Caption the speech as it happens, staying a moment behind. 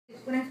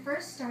When I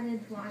first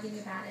started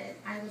blogging about it,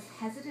 I was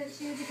hesitant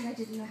to because I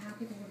didn't know how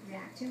people would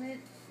react to it.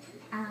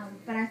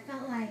 But I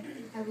felt like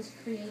I was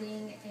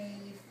creating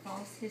a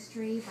false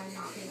history by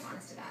not being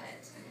honest about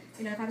it.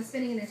 You know, if I was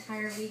spending an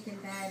entire week in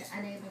bed,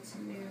 unable to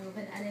move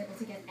and unable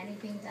to get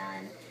anything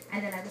done,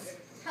 and then I was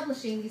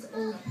publishing these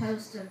old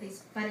posts of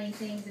these funny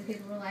things, and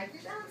people were like,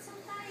 "Oh, it's so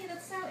funny,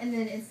 that's so," and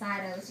then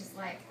inside I was just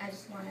like, I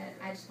just want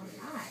to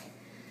die.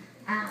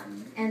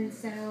 And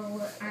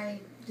so I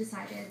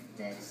decided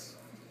that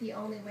the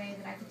only way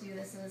that I could do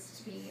this was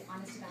to be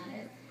honest about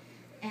it.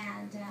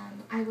 And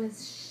I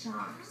was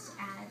shocked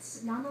at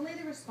not only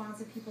the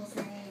response of people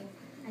saying,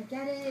 "I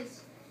get it,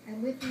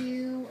 I'm with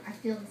you, I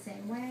feel the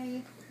same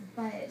way,"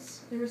 but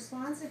the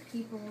response of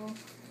people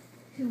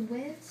who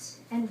went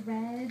and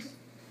read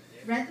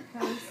the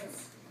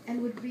posts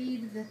and would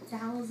read the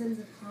thousands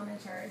of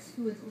commenters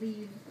who would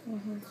leave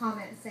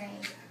comments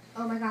saying,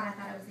 "Oh my God, I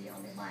thought I was the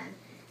only one."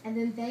 And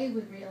then they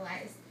would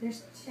realize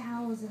there's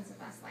thousands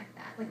of us like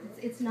that. Like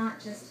it's not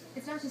just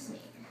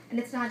me, and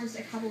it's not just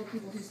a couple of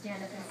people who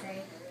stand up and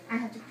say, "I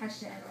have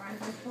depression," or "I'm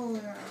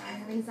bipolar," or "I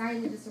have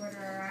anxiety disorder,"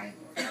 or "I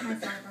hate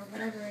myself," or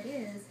whatever it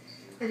is.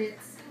 But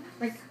it's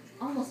like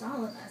almost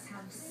all of us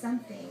have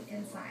something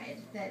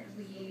inside that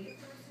we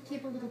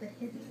keep a little bit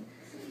hidden.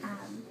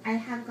 I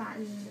have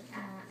gotten,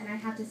 and I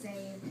have to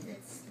say,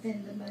 it's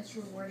been the most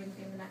rewarding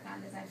thing that I've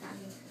gotten is I've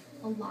gotten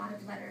a lot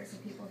of letters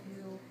of people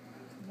who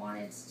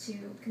wanted to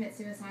commit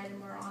suicide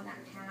and were on that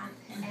path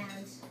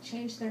and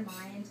changed their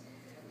mind,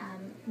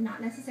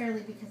 not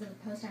necessarily because of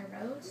the post I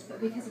wrote, but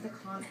because of the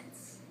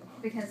comments,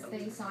 because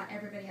they saw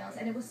everybody else.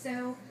 And it was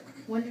so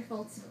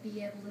wonderful to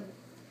be able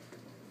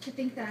to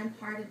think that I'm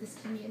part of this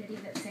community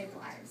that saved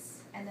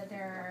lives, and that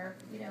there are,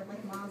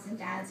 like moms and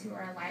dads who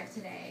are alive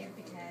today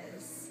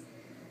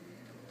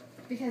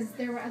because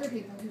there were other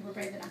people who were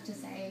brave enough to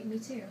say, "Me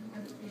too,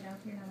 you're not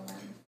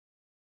alone."